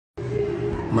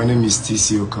My name is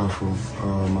TC Okafor.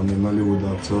 I'm a Nollywood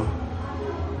actor.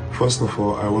 First of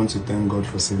all, I want to thank God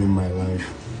for saving my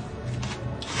life,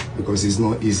 because it's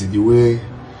not easy. The way,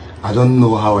 I don't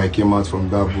know how I came out from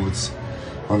that boat,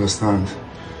 understand?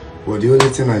 But the only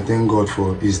thing I thank God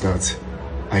for is that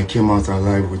I came out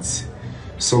alive with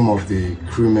some of the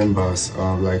crew members,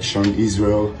 like Sean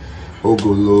Israel,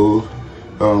 Ogolo,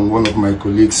 one of my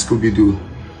colleagues, Scooby-Doo.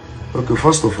 Okay,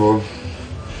 first of all,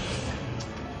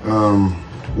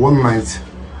 one night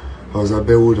I was at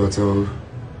Bearwood Hotel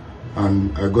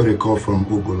and I got a call from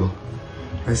Ogolo.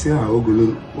 I said,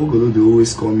 Ogolo, they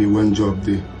always call me when job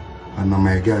day, and I'm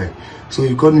my guy. So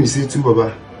he called me, say,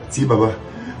 Baba,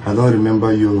 I don't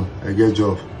remember you, I get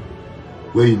job.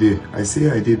 Where you did? I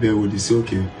say, I did Bearwood. He said,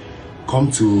 okay,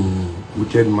 come to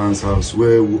Wicked Man's house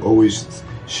where we always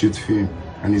shoot film,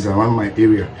 and it's around my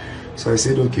area. So I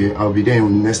said, okay, I'll be there in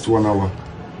the next 1 hour.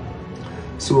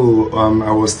 So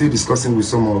I was still discussing with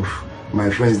some of my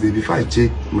friends there. Before I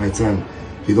check my time,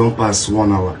 he don't pass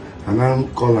 1 hour. And I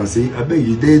call and say, I beg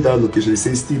you, did that location? He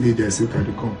say, still there. I say, can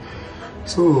you come?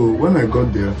 So when I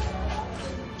got there,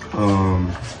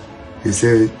 he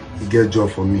said, he get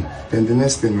job for me. Then the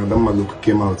next thing, Adam Maluk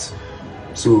came out.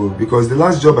 So because the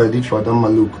last job I did for Adam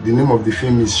Maluk, the name of the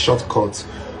film is Shortcut.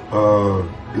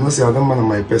 You know, say Adam Man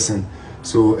my person.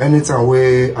 So anytime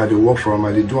where I work from,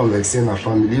 I do like saying a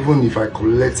family. Even if I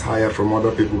collect hire from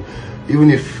other people, even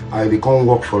if I can't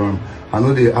work for them, I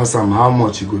know they ask them how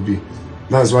much it could be.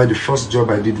 That's why the first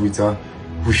job I did with her,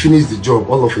 we finished the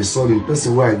job. All of a sudden,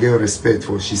 person where I get respect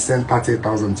for, she sent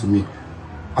 30,000 to me.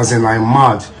 As in, I'm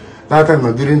mad. That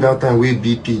time, during that time, where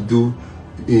BP do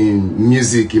in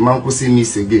music, Imam Kusi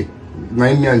Miss again.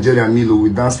 Now me and Jerry and Milo,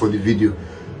 we dance for the video.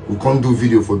 We can't do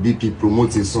video for BP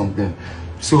promoting something.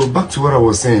 So back to what I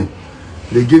was saying,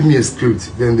 they gave me a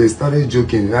script. Then they started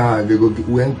joking. They go,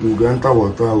 we go enter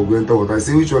water. We go enter water. I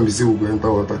say, which one? They say we go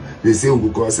enter water. They say we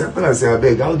go. I say, I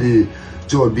beg, how the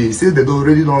job be? He say they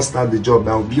already don't start the job.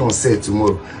 I will be on set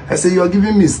tomorrow. I say, you are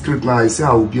giving me a script now. I say,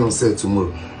 I will be on set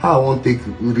tomorrow. How I won't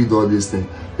read all this thing.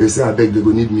 They say, I beg, they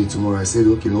go need me tomorrow. I said,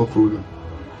 okay, no problem.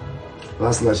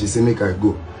 Last she say, make I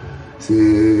go.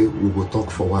 Say, we go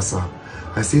talk for WhatsApp.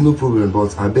 I say, no problem,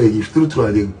 but I beg, if true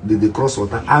they cross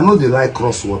water, I know they like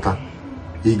cross water.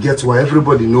 You get why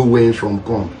everybody know where I'm from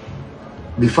come.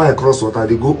 Before I cross water,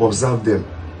 they go observe them.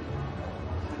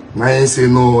 Now I say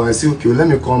no, I say, okay, let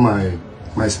me call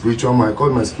my spiritual mom. I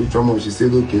called my spiritual mom, she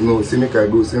said, okay, no, say make I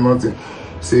go, say nothing.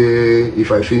 Say, if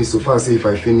I finish, so far say if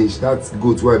I finish, that's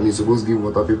good why I'm supposed to give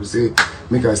water. People say,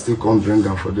 make I still come bring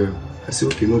them for them. I say,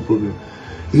 okay, no problem.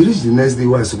 He reached the next day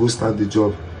where I supposed to start the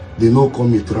job. They no call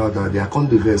me throughout that. They are come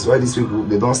the verse. Why these people,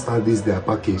 they don't start this, their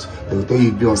package. They will tell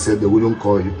you be on set, they wouldn't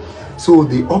call you. So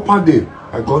the upper day,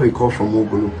 I got a call from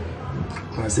Ogolo.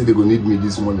 And I said they go need me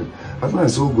this morning. I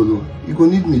said, Ogolo, you go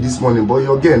need me this morning, but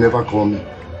your girl never call me.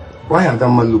 Why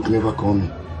Adam Maluk never call me?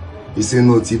 He said,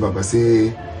 no, T-Baba,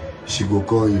 say she go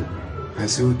call you. I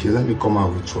said, okay, let me come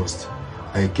out with trust.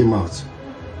 I came out.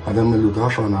 Adam Maluk,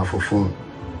 half an hour for phone.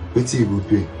 Wait till you go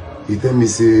pay. He tell me,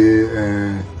 say,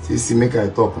 see, make I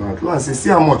talk now. I say, see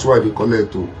how much why they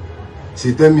collect to.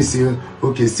 She tell me, say,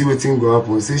 okay, see what thing go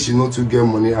happen. Say she not to get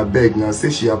money, I beg now.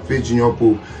 Say she have paid Junior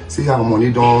Pope. Say her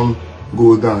money don't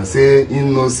go down. Say, you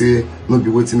know, say, no be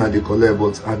waiting at the collect,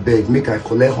 but I beg, make I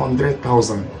collect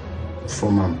 100,000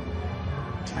 from him.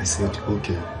 I said,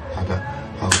 okay, Ada,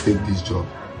 I'll take this job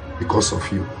because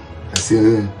of you. I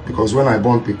say, because when I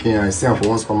born Peking, I see her for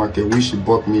one supermarket, which she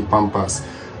bought me Pampers.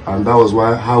 And that was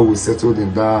how we settled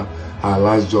in that our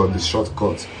last job, the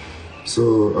Shortcut.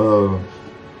 So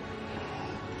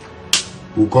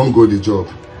we can't go the job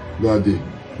that day.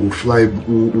 We fly.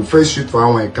 We first shoot for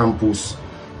our campus,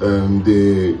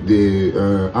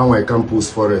 our campus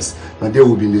forest. And they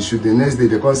will be in the shoot. The next day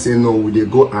they can't say no. They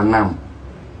go Anam.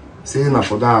 Saying that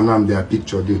for that Anam their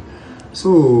picture day.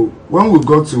 So when we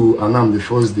got to Anam the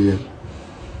first day.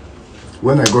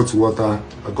 When I got to water,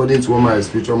 according to what my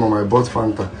spiritual mom, I bought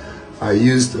Fanta. I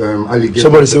used alligator.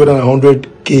 Somebody said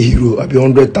 100K hero, I be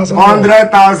 100,000.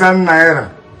 100,000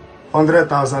 naira.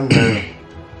 100,000 naira.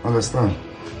 Understand?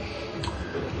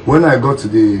 When I got to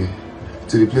the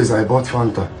place, I bought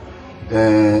Fanta.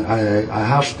 I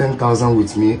have 10,000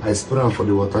 with me. I spray them for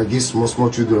the water. Give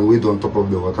small children wait on top of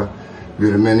the water. The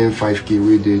remaining 5K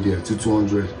wait there to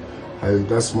 200.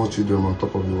 That small children on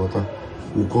top of the water.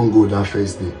 We can't go that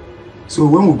first day. So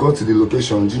when we got to the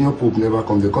location, Junior Pope never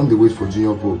come. They wait for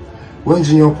Junior Pope. When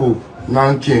Junior Pope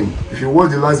now came, if you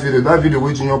watch the last video, that video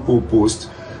where Junior Pope post,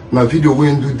 now video we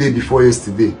didn't do day before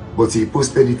yesterday, but he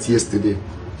posted it yesterday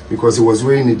because he was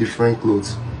wearing a different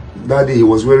clothes. That day he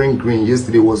was wearing green,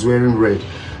 yesterday he was wearing red.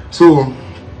 So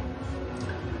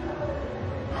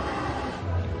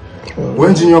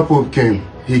When Junior Pope came,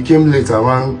 he came late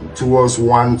around towards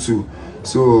 1, 2.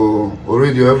 So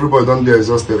already everybody done there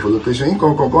exhausted for location. He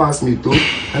come ask me too.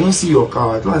 I don't see your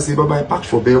car. I don't say, Baba, I parked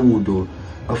for Bearwood though.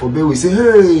 And for Bearwood, say,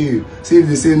 hey, say if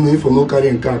they say no, if no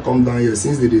carrying car, come down here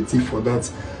since they thief for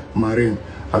that marine.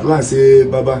 I don't say,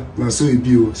 Baba, now so he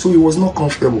be. So he was not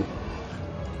comfortable.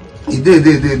 He did.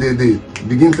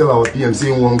 Begin tell our PM,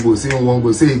 say he won't go,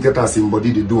 say he get us in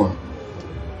body, they do him.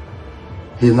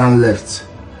 He now left.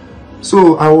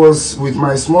 So I was with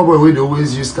my small boy where they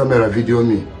always use camera video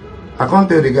me. I can't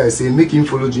tell the guy, say, make him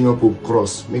follow Junior Pope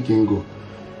cross, make him go.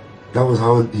 That was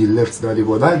how he left that day.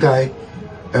 But that guy,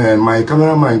 my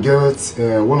cameraman got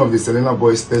one of the Selena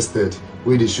boys tested,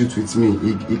 where they shoot with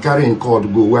me. He carry in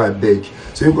cord go where I beg.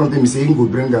 So he come tell me, say, he go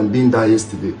bring and been there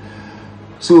yesterday.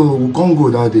 So we can't go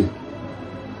that day.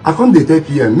 I can't tell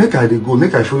PM, make I go,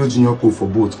 make I follow Junior Pope for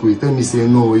both. He tell me, say,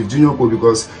 no, if Junior Pope,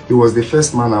 because he was the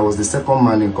first man, I was the second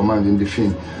man in command in the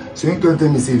film. So he can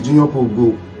tell me, say, if Junior Pope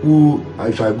go, who,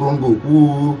 if I go,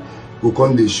 who go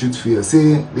come they shoot fear.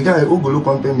 Say, the guy who go look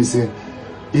and tell me, say,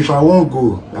 if I won't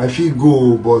go, I feel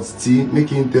go, but still, make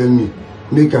him tell me,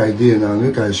 make I again and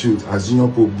make I shoot. As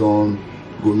Junior Pope done,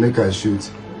 go, make I shoot.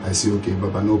 I say, okay,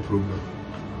 Baba, no problem.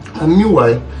 And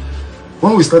meanwhile,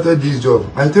 when we started this job,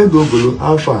 I tell Dogolo,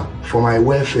 Alpha, for my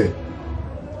welfare,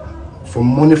 for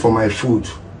money for my food.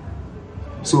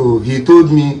 So he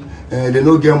told me, they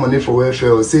don't get money for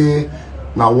welfare. Say,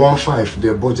 now 1.5,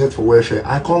 their budget for welfare.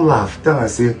 I can't laugh. Tell I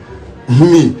say,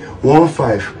 me,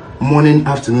 1.5, morning,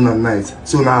 afternoon, and night.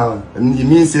 So now, it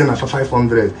means saying for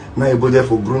 500. Now a budget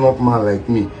for grown-up man like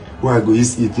me, where I go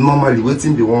eat. Normally,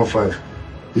 waiting be 1.5.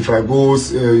 If I go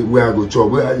where I go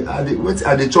chop,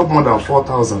 I they chop more than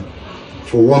 4,000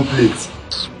 for one plate.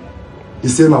 He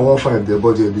said now 1.5 their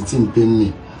budget, the team pay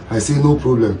me. I say no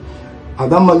problem.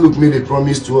 Adama look made a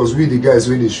promise to us, we the guys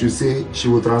where they should say she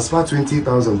will transfer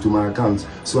 20,000 to my account.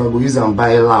 So I go use and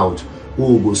buy loud. We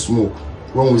will go smoke.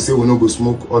 When we say we no go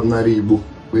smoke ordinary Igbo,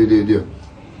 where they there.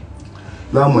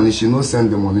 That money, she no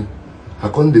send the money. I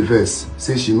can't diverse,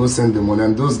 say she no send the money,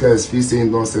 and those guys feel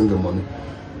saying don't send the money.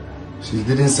 She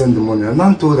didn't send the money. And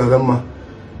I told Adama,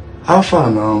 how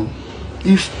far now?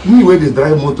 If me where they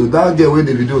drive motor, that girl where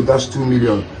the video dash 2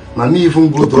 million, now me even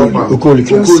go drop am.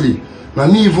 Okoli. Now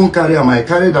me even carry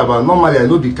that, but normally I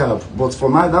know the cab, but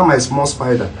for now that my small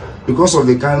spider, because of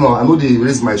the kind of, I know they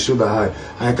raise my shoulder high.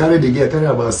 I carry the gear, carry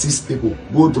about 6 people,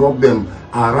 go drop them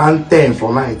around 10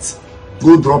 for night.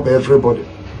 Go drop everybody.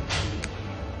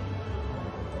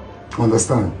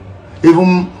 Understand?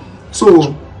 Even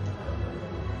so,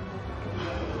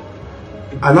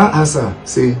 and I ask her,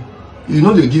 say, you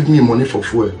know they give me money for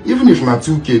fuel. Even if na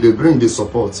 2K, they bring the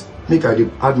support. Make I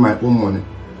add my own money.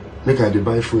 Make I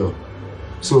buy fuel.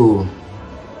 So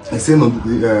I say no.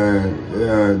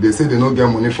 They say they don't get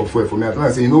money for fuel for me.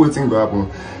 I say, you know what thing will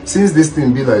happen? Since this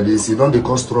thing be like this, it don't they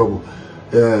cause trouble.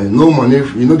 No money.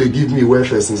 You know they give me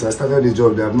welfare since I started the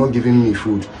job. They have not given me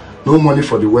food. No money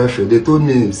for the welfare. They told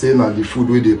me say now the food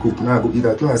where they cook. Now I go eat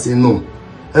that. I say no.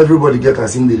 Everybody get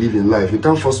as in they live in life. You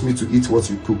can't force me to eat what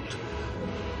you cooked.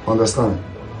 Understand?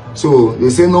 So they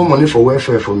say no money for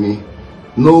welfare for me,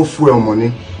 no fuel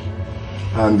money,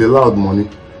 and the loud money,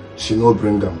 she no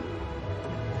bring them.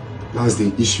 That's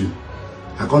the issue.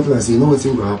 I come to and say, you know what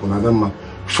thing will happen? Adama,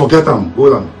 forget them,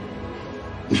 hold them.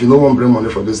 If you no one bring money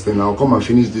for this thing, I'll come and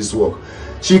finish this work.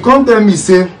 She come tell me,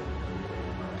 say,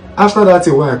 after that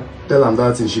thing, why I tell them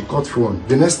that thing, she cut phone.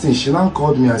 The next thing, she now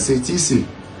called me and say, TC,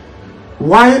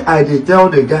 why I dey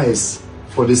tell the guys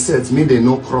for the set, me they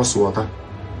no cross water?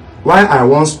 Why I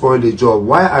won't spoil the job?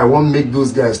 Why I won't make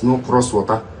those guys no cross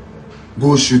water?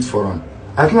 Go shoot for them.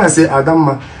 I can say,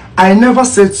 Adama, I never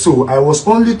said so. I was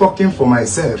only talking for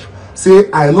myself. Say,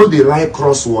 I know they like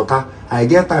cross water. I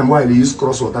get time why they use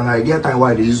cross water, and I get time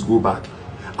why they use go back.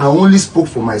 I only spoke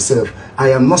for myself.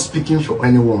 I am not speaking for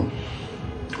anyone.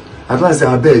 I can say,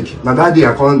 I beg. Now that day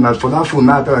I can't, for that phone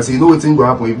now I say, you know what thing will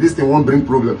happen? If this thing won't bring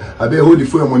problem, I beg hold the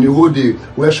fuel money, hold the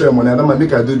welfare money, Adama,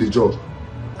 make I do the job.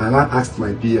 And I asked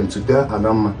my PM to tell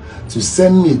Adama to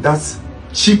send me that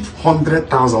cheap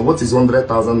 100,000. What is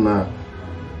 100,000 now?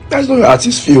 That's not your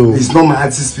artist fee. It's not my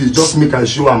artist fee. Just make I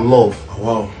show am love.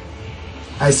 Wow.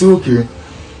 I say, okay.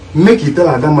 Make it tell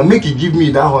Adama, make it give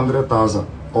me that 100,000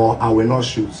 or I will not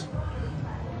shoot.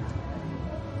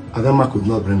 Adama could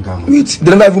not bring that money. Wait,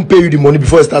 they never even pay you the money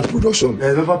before you start production.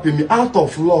 They never pay me out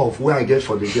of love where I get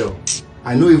for the girl.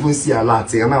 I don't even see a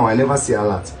lot. Now I never see a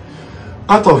lot.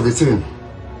 Out of the thing,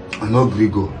 I no gree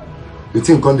go. The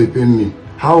thing can't depend me.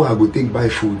 How I go take buy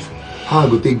food? How I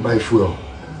go take buy fuel?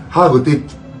 How I go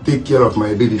take care of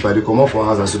my baby? If I come out for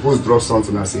house, I suppose drop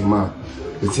something and say, man,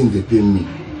 the thing they pay me.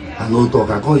 I no talk.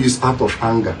 I can't use out of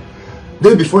anger.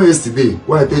 Day before yesterday,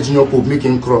 why I tell Junior Pope make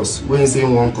him cross. When he say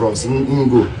one cross, him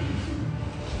go.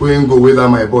 When go whether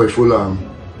my boy follow him.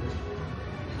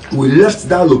 We left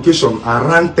that location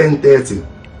around 10:30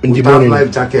 in the without morning.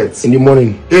 life jackets. In the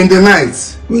morning. In the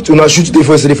night. Wait, when I shoot the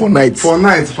first day for night. For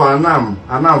night, for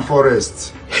Anam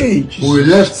Forest. Hey, Jesus. We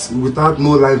left without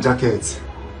no life jacket.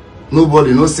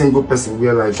 Nobody, no single person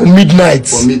wear life For jacket. midnight.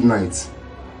 For midnight.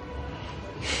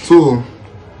 So,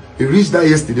 he reached that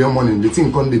yesterday morning. The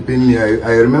thing can't pain me.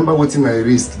 I remember what thing I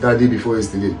reached that day before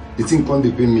yesterday. The thing can't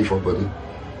pain me for body.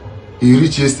 He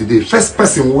reached yesterday. First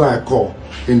person who I call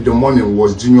in the morning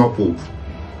was Junior Pope.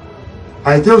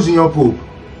 I tell Junior Pope,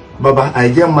 Baba, I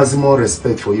get maximum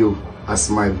respect for you as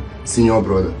my senior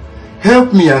brother.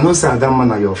 Help me, I know say Adama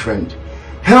na your friend.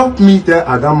 Help me tell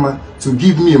Adama to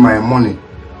give me my money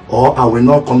or I will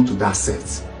not come to that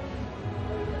set.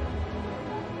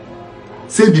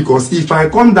 Say because if I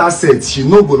come that set, she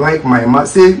no go like my ma.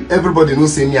 Say everybody know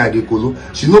say me I dey kolo.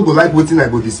 She no go like wetin I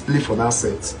go display for that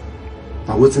set.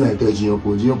 Now wetin I tell Junior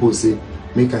Pope. Junior Pope say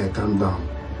make I calm down.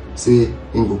 Say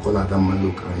him go call Adama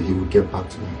look and he will get back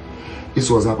to me. This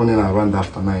was happening around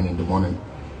after 9 in the morning.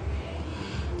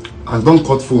 I don't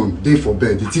cut phone, day for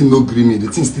bed. The thing no gree me. The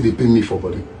thing still they pay me for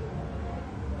body.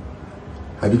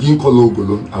 I begin call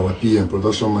Ogolo, our PM,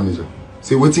 production manager.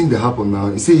 Say, what thing they happen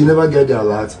now? He say, you never get the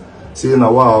alert. Say,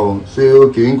 now wow. Say,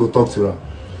 okay, you go talk to her.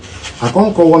 I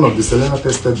can't call one of the Selena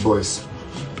tested boys.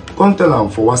 Come tell him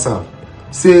for WhatsApp.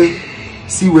 Say,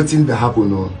 see what thing they happen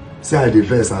now. Say, I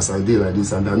diverse as I did like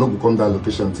this, and I no go come that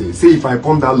location. Say, if I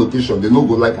come that location, they no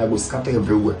go like I go scatter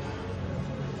everywhere.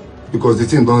 Because the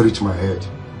thing don't reach my head.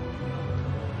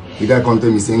 The guy come tell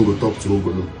me saying go talk to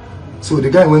Ogolo. So the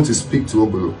guy went to speak to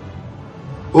Ogolo.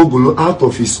 Ogolo, out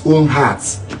of his own heart,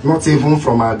 not even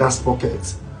from our dad's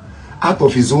pocket, out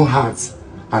of his own heart,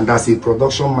 and as a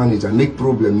production manager, make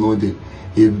problem no day.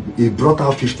 He brought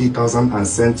out 50,000 and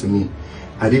sent to me.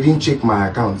 I didn't check my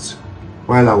account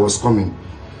while I was coming.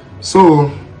 So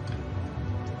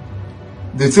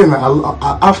the thing,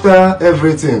 after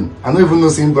everything, I don't even know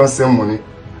saying don't send money.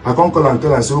 I can't call and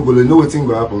tell and say, Ogolo, you know what thing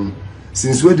will happen?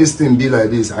 Since where this thing be like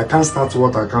this, I can't start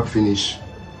what I can't finish.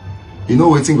 You know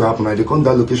what thing will happen? I dey come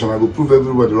that location, I will prove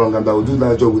everybody wrong, and I will do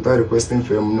that job without requesting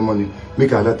for money.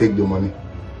 Make I take the money.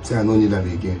 Say I don't need that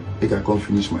again. Make I come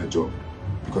finish my job.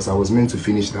 Because I was meant to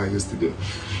finish that yesterday.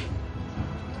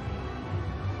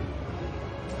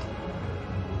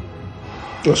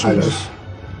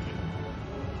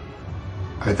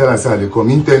 I tell her, say, they come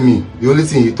in, tell me. The only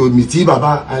thing he told me, T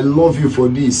Baba, I love you for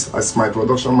this as my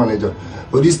production manager.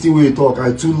 But this thing where you talk,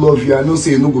 I too love you. I know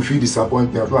say you no go feel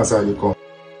disappoint me. I tell her, say, they come.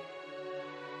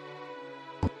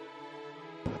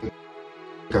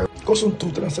 Custom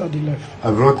to transfer the life.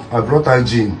 I brought her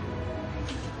gin.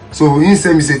 So he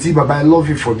said me say, T Baba, I love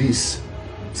you for this.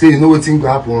 Say, you know what thing will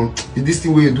happen? If this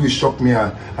thing where you do is shock me.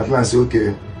 I say,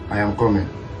 okay, I am coming.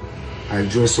 I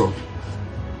dress up.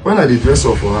 When I did dress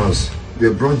up for house,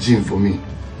 they brought gin for me.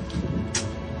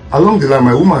 Along the line,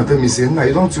 my woman tell me, say, nah,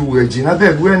 you don't wear gin. I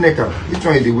beg, wear necker. Which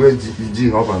one you wear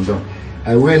gin up and down?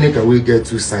 I wear necker, we get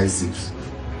 2 size zips.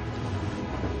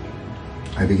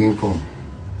 I begin come.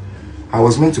 I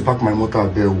was meant to park my motor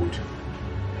at Bearwood.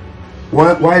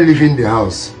 While leaving the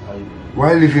house,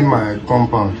 while leaving my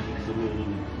compound,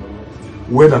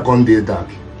 weather come dey dark.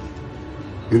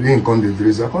 The rain come dey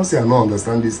drizzle. I can't say I don't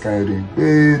understand this kind of rain.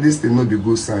 Hey, this thing not be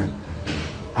good sign.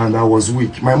 And I was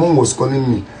weak. My mom was calling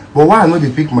me. But why I know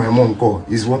they pick my mom call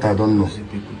is what I don't know.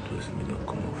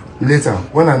 Later,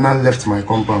 when I now left my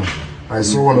compound, I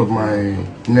saw one of my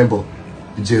neighbor,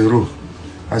 Jero.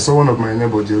 I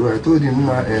told him,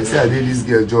 say I did this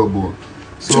girl job.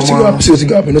 So you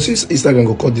go happen. No, say Instagram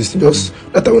go cut this thing. Just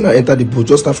that time when I enter the boat,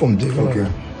 just start from there.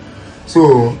 Okay.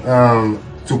 So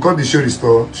to cut the show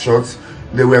short,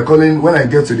 they were calling when I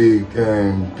get to the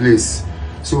place.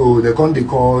 So they call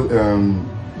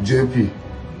JP,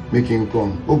 make him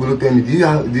come. Ogolo tell me,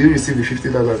 did you receive the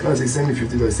 50,000? I say send me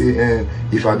 50,000. I say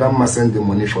if Adama send the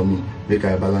money for me, make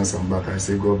I balance and back. I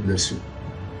say God bless you.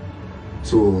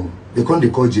 So they call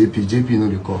JP no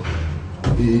they call.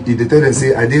 He tell them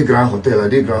say I did Grand Hotel,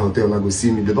 I go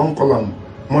see me. They don't call him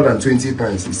more than 20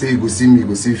 times. He say he go see me,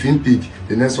 go see if him pick.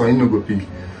 The next one he no go pick.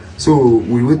 So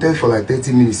we waited for like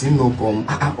 30 minutes, he no come.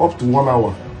 Up to 1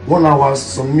 hour. 1 hour,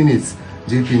 some minutes,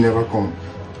 JP never come.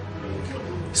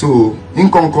 So he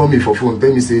come call me for phone,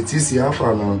 tell me say TC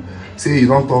Okafor now. Say you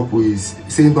don't talk with,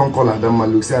 say you don't call Adama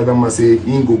look. Say Adama say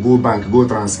he go bank, go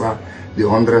transfer the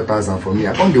 100,000 for me.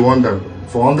 I can't be wonder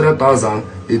for 100,000,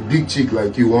 a big chick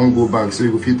like you won't go bank, so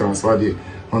you go fit transfer the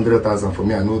 100,000 for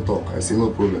me. I no talk. I say no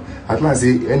problem. At last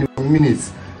say any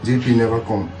minutes, JP never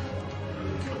come.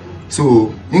 So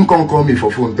him come call me for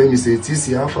phone, tell me say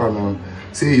TC Okafor now.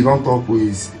 Say you don't talk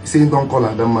with, say you don't call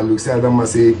Adam Maluk. Say Adam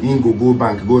say him go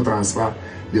bank, go transfer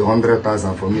the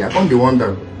 100,000 for me. I can't be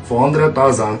wonder for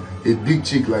 100,000, a big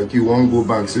chick like you won't go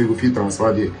bank, so you go fit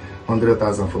transfer the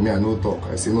 100,000 for me. I no talk.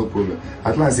 I say no problem.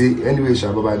 At last I say anyway,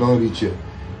 Shababa, I don't reach here.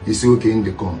 He say okay, in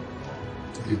the come.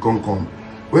 He come.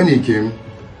 When he came,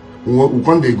 we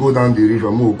can't they go down the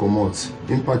river, more come out.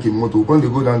 In parking motor, we can't they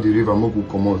go down the river, more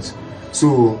come out.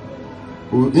 So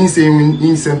in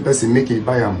same person make it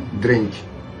buy him drink,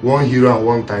 one hero and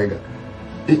one tiger.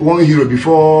 One hero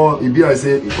before he be I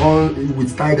say he come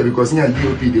with tiger because he and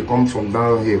DOP they come from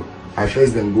downhill. I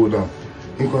first then go down.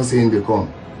 He come say they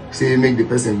come. Say make the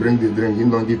person bring the drink, he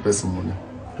don't give person money.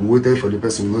 We waited for the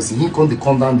person, we no see. He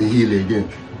come down the hill again,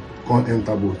 come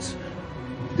enter boat.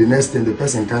 The next thing the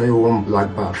person carry one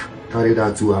black bag, carry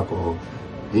that 2 alcohol.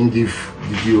 He give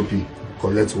the DOP,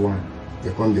 collect one.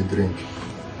 They come the drink.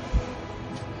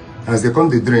 As they come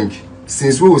the drink,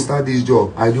 since we will start this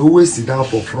job, I always sit down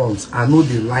for front. I know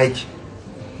they like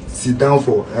sit down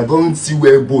for. I don't see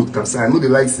where boat can say. I know they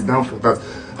like sit down for that.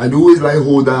 I always like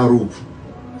hold that rope.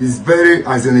 It's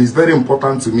very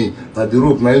important to me that the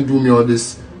rope now do me all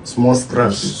this small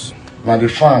scratches. Now the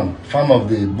fan of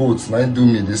the boat now do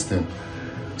me this thing.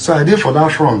 So I did for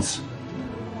that front.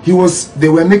 They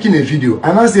were making a video,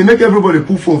 and as they make everybody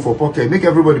put phone for pocket,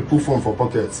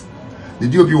 The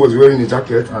DOP was wearing a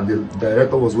jacket and the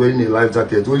director was wearing a life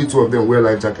jacket. Only 2 of them wear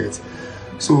life jackets.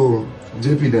 So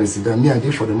JP then said that me I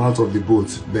did for the mouth of the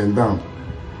boat, bend down.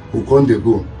 We can't they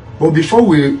go. But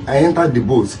before I entered the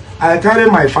boat, I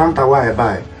carry my Fanta where I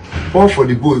buy. Pour for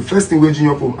the boat. First thing when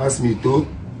Junior Pope asked me to,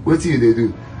 what do they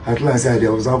do? At last I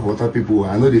observe water people.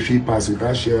 I know they feel pass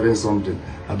without sharing something.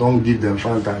 I don't give them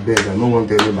Fanta bed. I don't want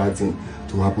any bad thing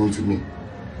to happen to me.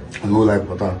 I know like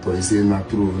water. So he say not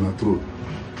true.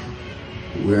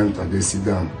 We enter, they sit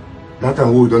down. That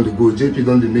time we don't go, JP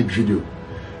don't make video.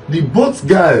 The boat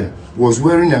guy was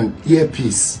wearing an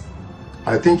earpiece.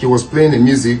 I think he was playing the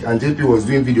music and JP was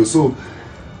doing video. So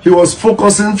he was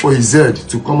focusing for his head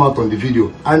to come out on the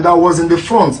video. And I was in the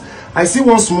front. I see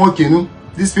one small canoe.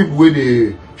 These people were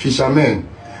the fishermen.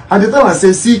 At the time I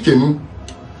say, see canoe.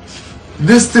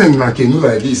 This thing like canoe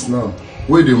like this now,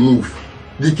 where they move.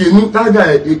 The canoe, that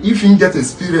guy, if he get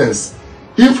experience,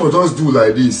 he for just do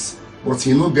like this. But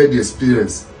he no get the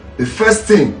experience. The first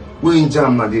thing we in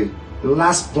jam na the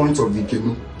last point of the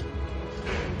canoe,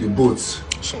 the boat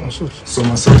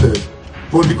somersaulted.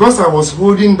 But because I was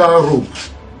holding that rope,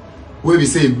 where we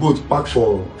say a boat parked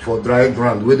for dry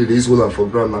ground, where they hold for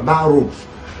ground, now that rope,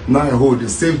 now I hold, they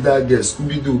save that girl,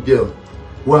 Scooby-Doo girl.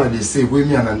 Why they save with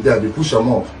me and there, they push them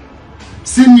off.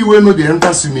 See me when no they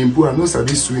enter swimming pool, I know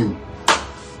sabi swim.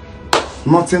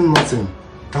 Nothing.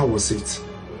 That was it.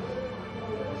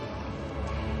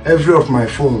 Every of my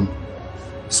phone,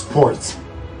 sport,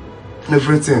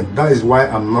 everything. That is why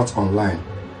I'm not online.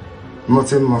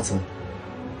 Nothing.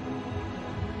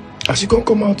 As you can't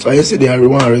come out, I say they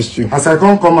want to arrest you. As I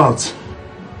can't come out,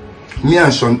 me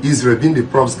and Sean Israel, being the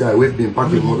props guy, we've been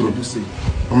packing motor.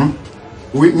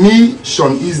 With me,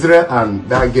 Sean Israel, and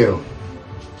that girl,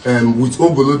 with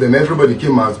Ogolo, them everybody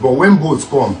came out. But when boats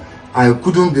come, I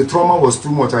couldn't. The trauma was too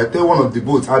much. I tell one of the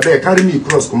boats, I beg, carry me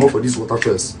across, come out for this water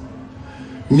first.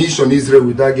 Mission Israel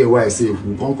with that girl where I say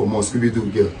we can't come on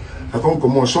Scooby-Doo girl. I can't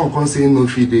come on. Sean can't say no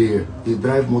feed here. He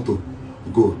drive motor.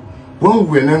 Go. When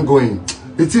we were then going,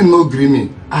 the thing no green me.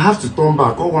 I have to turn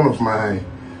back. Call one of my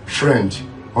friend.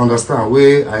 Understand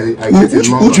where I get a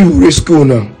number. Which you race school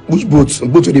now? Which boat?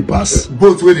 Boat where they pass?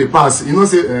 Boat where they pass. You know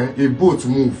say a boat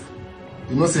move.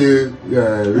 You know say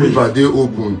river they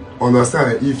open.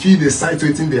 Understand? If you the site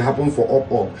waiting they happen for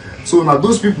up. So now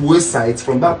those people will sight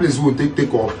from that place will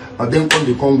take off and then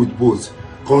they come with boats.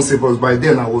 Concepts by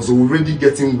then I was already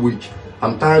getting weak.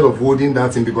 I'm tired of holding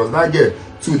that thing because that girl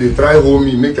too they try hold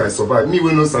me, make I survive. Me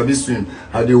when no sabi swim,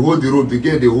 and they hold the rope, the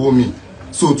girl they hold me.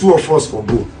 So 2 of us for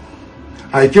go.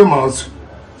 I came out,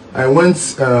 I went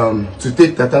to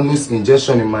take tetanus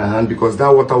injection in my hand because that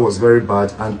water was very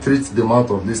bad and treat the mouth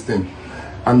of this thing.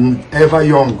 And ever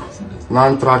young,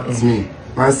 now tracked me.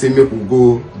 Now say make we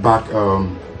go back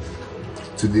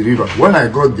to the river. When I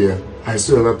got there, I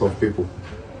saw a lot of people.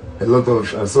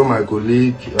 I saw my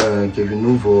colleague Kevin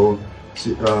Nuvo.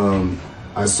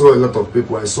 I saw a lot of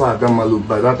people. I saw Adam Maluk.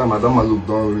 By that time, Adam Maluk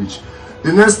don't reach.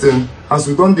 The next thing, as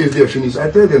we don't there finish, I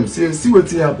tell them, say, see what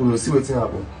happen, see what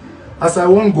happen. As I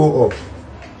won't go up,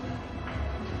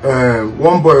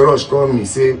 one boy rush call me,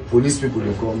 say, police people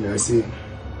they call me. I say,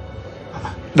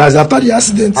 That's after the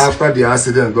accident. After the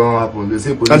accident don't happen, they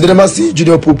say police. And they never see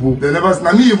Junior Popo. They never.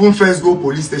 Now me even first go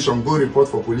police station, go report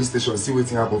for police station, see what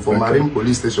happen for Marine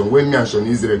police station when me and Sean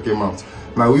Israel came out.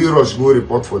 Now we rush go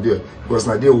report for there because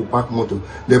now they will pack motor.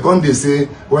 They come, they say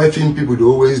why film people they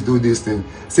always do this thing.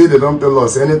 Say they don't tell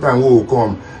us anytime we will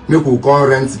come, make we come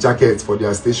rent jackets for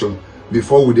their station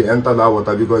before we they enter that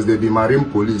water because they be Marine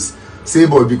police. Say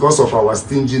but because of our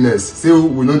stinginess, say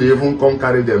we know they even come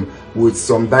carry them with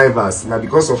some divers. Now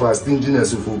because of our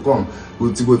stinginess, if we come,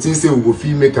 we go think say we go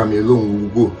feel make them alone, we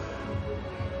will go.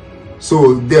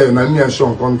 So there, now me and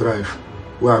Sean come drive.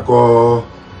 Where I call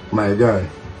my guy.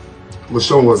 But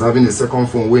Sean was having a second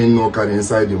phone where he no carry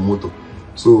inside the motor.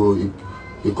 So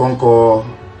he can't call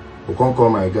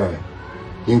my guy.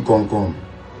 He can't come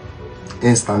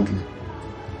instantly.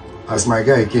 As my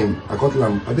guy came, I can't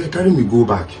tell him, I beg carry me go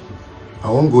back. I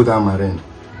won't go down my end.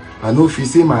 I know if you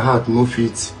say my heart no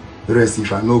fit rest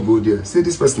if I no go there. Say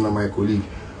this person is my colleague.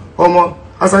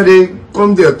 As I dey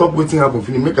come there, talk wetin happen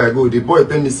finish, make I go. The boy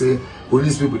tell me say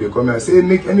police people they come here. I say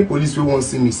make any police people won't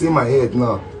see me. Say my head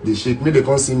now they shake. Make they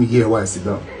can't see me here while I sit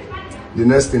down. The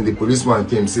next thing the policeman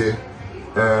came say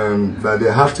that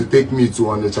they have to take me to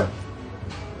Onitsha,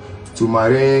 to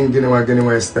Marine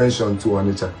Genewa extension to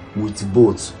Onitsha with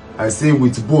boat. I say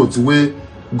with boat where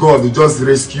God just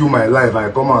rescue my life. I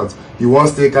come out. He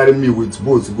wants to carry me with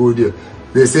boat to go there.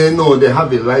 They say no, they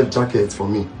have a life jacket for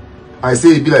me. I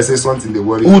say it be like say something they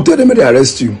worry. Who tell them they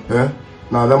arrest you?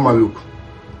 Now that man look.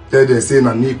 Tell them say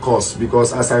na me cause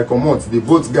because as I come out, the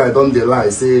boat guy don't dey lie.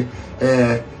 Say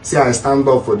I stand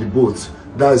up for the boat.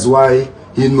 That is why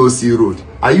he no see road.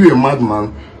 Are you a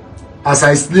madman? As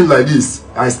I slim like this,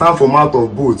 I stand for mouth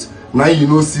of boat. Now you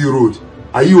no see road.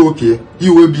 Are you okay?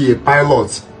 You will be a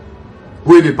pilot.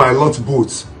 Where the pilot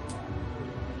boat.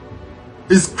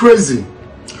 It's crazy.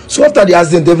 So after the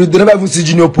accident, they never even see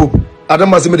Junior Pope. Adam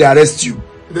must say they arrest you.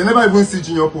 They never even see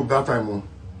Junior Pope that time. Oh.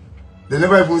 They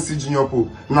never even see Junior Pope.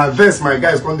 Now verse my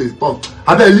guys come they talk.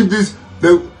 After I leave this,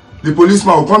 the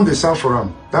policeman will come they shout for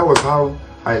him. That was how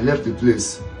I left the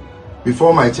place.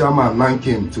 Before my chairman man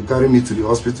came to carry me to the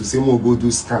hospital, say mo go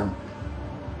do scan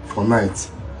for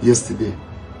night yesterday.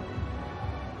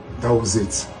 That was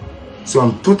it. So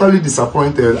I'm totally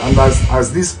disappointed, and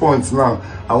as this point now,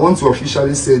 I want to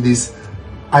officially say this.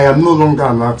 I am no longer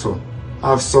an actor.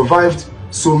 I've survived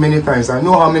so many times. I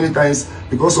know how many times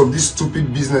because of this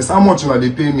stupid business. How much now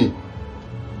they pay me?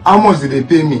 How much did they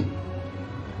pay me?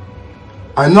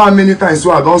 I know how many times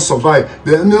where I don't survive.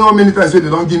 I know how many times where they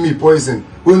don't give me poison.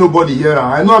 Where nobody here.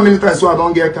 I know how many times where I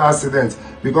don't get car accident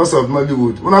because of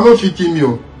Nollywood. When I know if you kill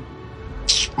me,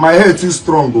 my head too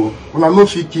strong. When I know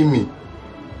if you kill me.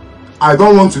 I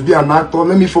don't want to be an actor.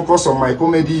 Let me focus on my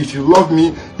comedy. If you love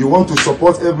me, you want to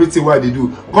support everything what they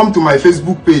do, come to my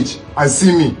Facebook page and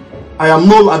see me. I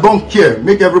don't care.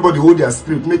 Make everybody hold their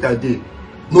spirit. Make a day.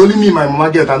 No only me, my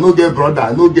mama get. I no get brother.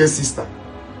 I no get sister.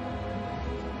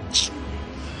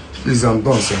 Please, I'm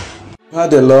done, sir. We've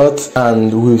had a lot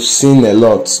and we've seen a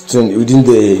lot within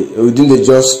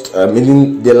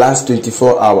the last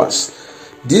 24 hours.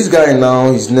 This guy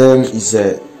now, his name is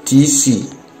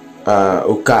TC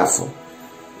Okafor.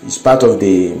 He's part of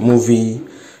the movie,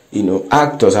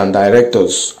 Actors and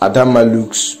Directors, Adam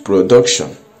Maluk's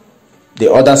production.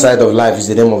 The Other Side of Life is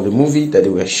the name of the movie that they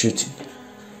were shooting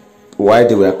while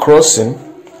they were crossing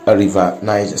a river,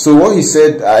 Naija. So what he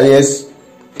said, yes,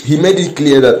 he made it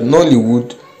clear that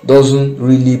Nollywood doesn't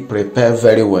really prepare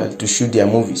very well to shoot their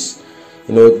movies,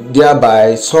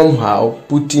 thereby somehow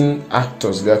putting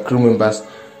actors, their crew members,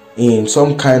 in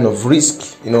some kind of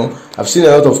risk. I've seen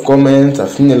a lot of comments, I've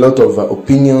seen a lot of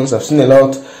opinions, I've seen a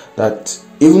lot that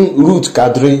even Ruth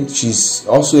Kadri, she's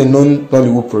also a known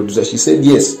Nollywood producer, she said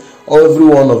yes, every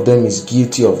one of them is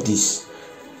guilty of this.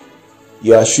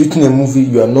 You are shooting a movie,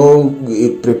 you are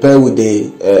not prepared with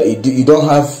you don't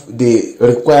have the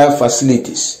required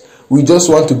facilities. We just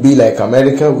want to be like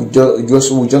America, we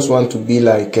just want to be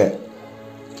like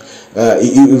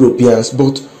Europeans,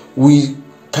 but we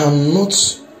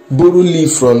cannot borrow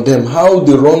leave from them, how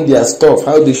they run their stuff,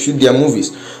 how they shoot their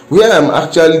movies. Where I'm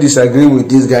actually disagreeing with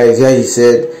this guy is where he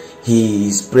said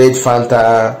he sprayed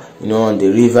Fanta, on the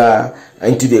river,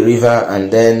 into the river,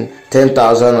 and then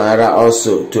 10,000 naira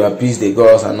also to appease the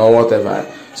gods and all whatever.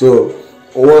 So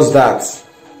what's that?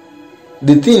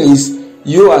 The thing is,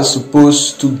 you are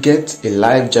supposed to get a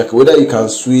life jacket, whether you can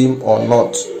swim or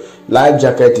not. Life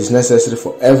jacket is necessary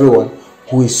for everyone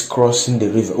who is crossing the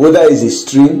river, whether it's a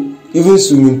stream, even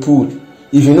swimming pool.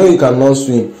 If you know you cannot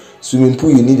swim, swimming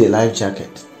pool, you need a life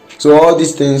jacket. So all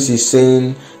these things he's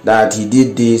saying that he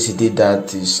did this, he did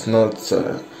that is not.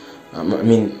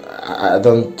 I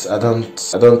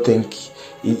don't think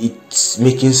it's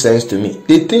making sense to me.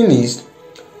 The thing is,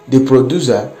 the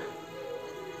producer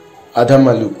Adam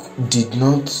Maluk did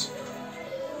not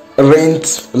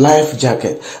rent life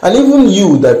jacket, and even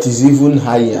you that is even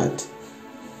hired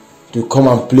to come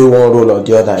and play one role or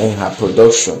the other in her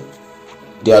production,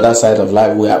 the other side of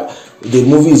life. We have the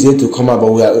movie is yet to come out,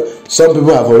 but some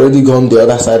people have already gone the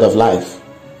other side of life.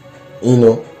 You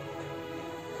know,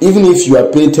 even if you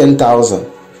are paid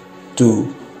 10,000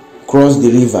 to cross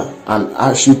the river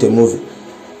and shoot a movie,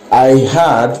 I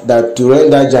heard that to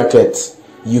rent that jacket,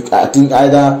 I think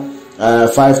either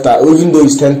 5,000, even though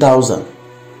it's 10,000,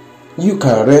 you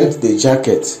can rent the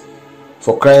jacket,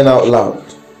 for crying out loud.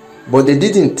 But they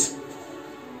didn't.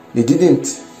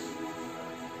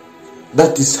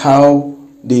 That is how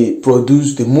they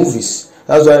produce the movies.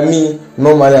 That's why me,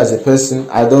 normally as a person,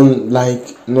 I don't like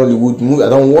Nollywood movies. I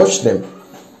don't watch them.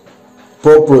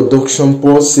 Poor production,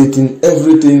 poor setting,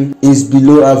 everything is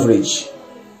below average.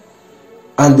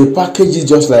 And the package is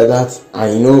just like that.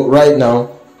 And you know, right now,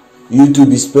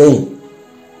 YouTube is paying.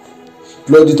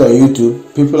 Upload it on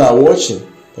YouTube, people are watching.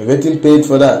 They're getting paid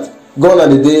for that. Gone are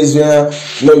the days where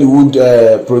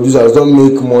Nollywood producers don't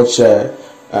make much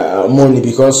money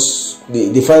because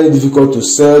they find it difficult to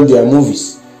sell their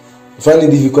movies. They find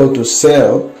it difficult to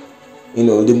sell, you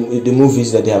know, the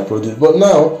movies that they have produced. But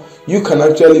now you can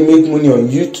actually make money on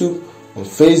YouTube, on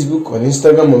Facebook, on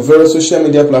Instagram, on various social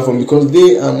media platforms because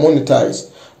they are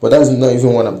monetized. But that's not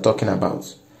even what I'm talking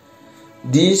about.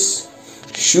 This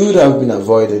should have been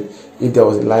avoided if there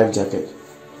was a life jacket.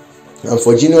 And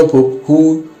for Junior Pope,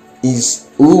 who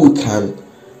can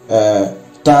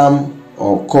term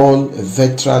or call a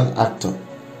veteran actor,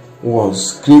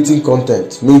 was creating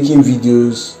content, making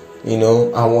videos, you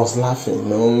know, and was laughing, you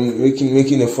know,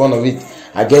 making a fun of it.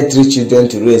 I get 3 children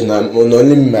to raise, now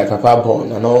only my papa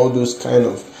born, and all those kind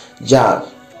of jab.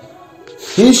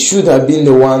 He should have been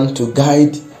the one to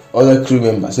guide other crew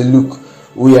members. Say, look,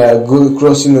 we are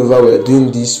crossing over, we are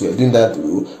doing this, we are doing that,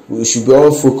 we should be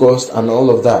all focused and all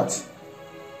of that.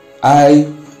 I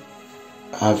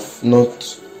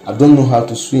don't know how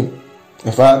to swim.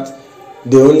 In fact,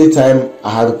 the only time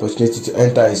I had the opportunity to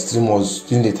enter a stream was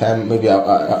during the time maybe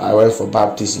I went for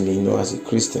baptism, you know, as a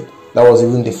Christian. That was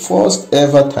even the first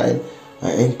ever time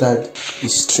I entered a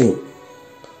stream.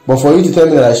 But for you to tell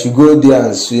me that I should go there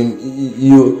and swim,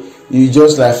 you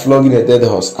just like flogging a dead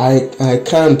horse. I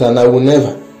can't, and I will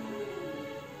never.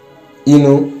 You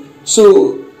know,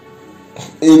 so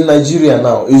in Nigeria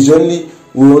now, we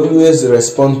always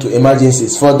respond to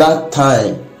emergencies for that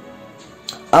time.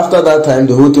 After that time,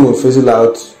 the whole thing will fizzle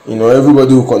out. You know,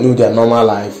 everybody will continue their normal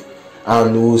life,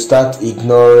 and we will start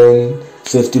ignoring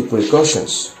safety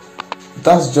precautions.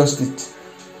 That's just it.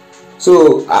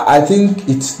 So I think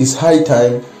it's high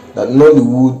time that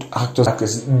Nollywood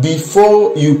actors,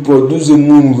 before you produce a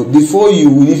movie, before you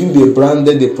will even be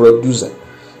branded a producer,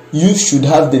 you should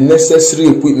have the necessary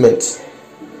equipment.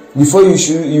 Before you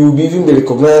will even be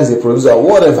recognized as a producer or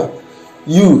whatever,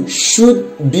 you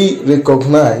should be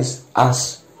recognized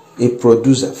as a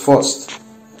producer first.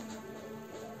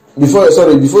 Before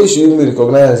you should even be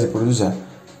recognized as a producer,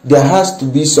 there has to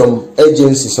be some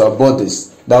agencies or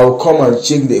bodies that will come and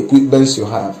check the equipment you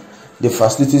have, the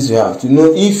facilities you have, to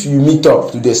know if you meet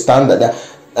up to the standard.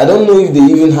 I don't know if they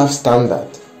even have standard.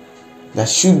 There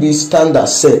should be standard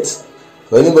set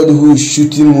for anybody who is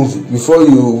shooting movie. Before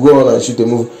you go on and shoot a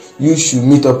movie, you should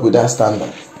meet up with that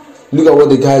standard. Look at what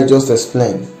the guy just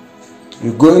explained.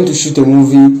 You're going to shoot a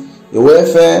movie, the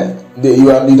welfare,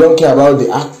 you don't care about the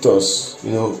actors,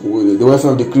 you know, the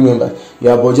welfare of the crew member. You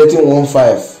are budgeting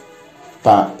 1.5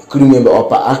 per crew member or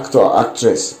per actor or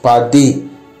actress per day.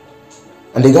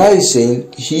 And the guy is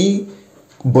saying he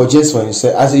budgets for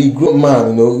himself. As a grown man,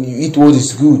 you know, you eat what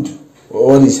is good,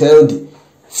 what is healthy,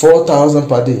 4,000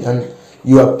 per day, and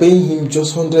you are paying him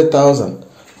just 100,000,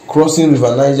 crossing River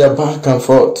Naija back and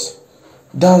forth.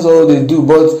 That's all they do.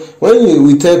 But when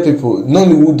we tell people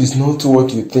Nollywood is not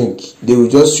what you think, they will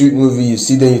just shoot movie, you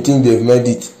see them, you think they've made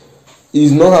it.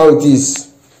 It's not how it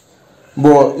is.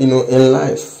 But you know, in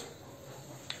life,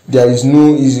 there is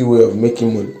no easy way of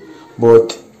making money.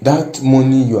 But that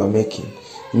money you are making,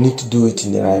 you need to do it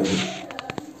in the right way.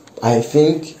 I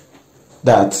think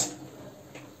that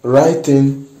the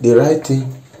right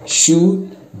thing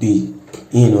should be,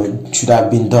 should have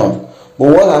been done.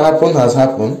 But what happened has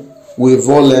happened. We've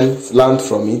all learned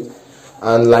from it.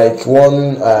 And like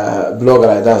one blogger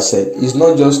like that said, it's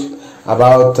not just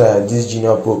about this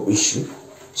Junior Pope issue.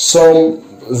 Some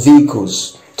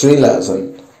vehicles, trailers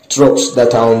and trucks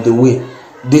that are on the way,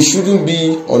 they shouldn't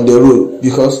be on the road,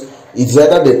 because it's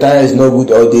either the tire is not good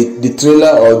or the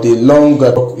trailer or the long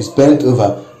truck is bent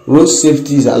over road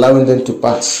safety is allowing them to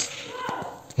pass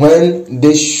when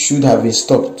they should have been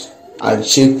stopped and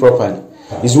checked properly.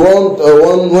 It's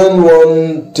when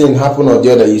one thing happen or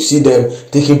the other, you see them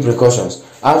taking precautions.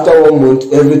 After 1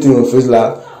 month, everything will feel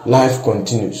like life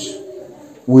continues.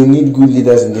 We need good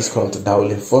leaders in this country that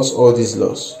will enforce all these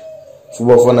laws.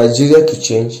 But for Nigeria to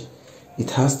change, it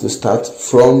has to start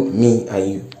from me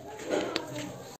and you.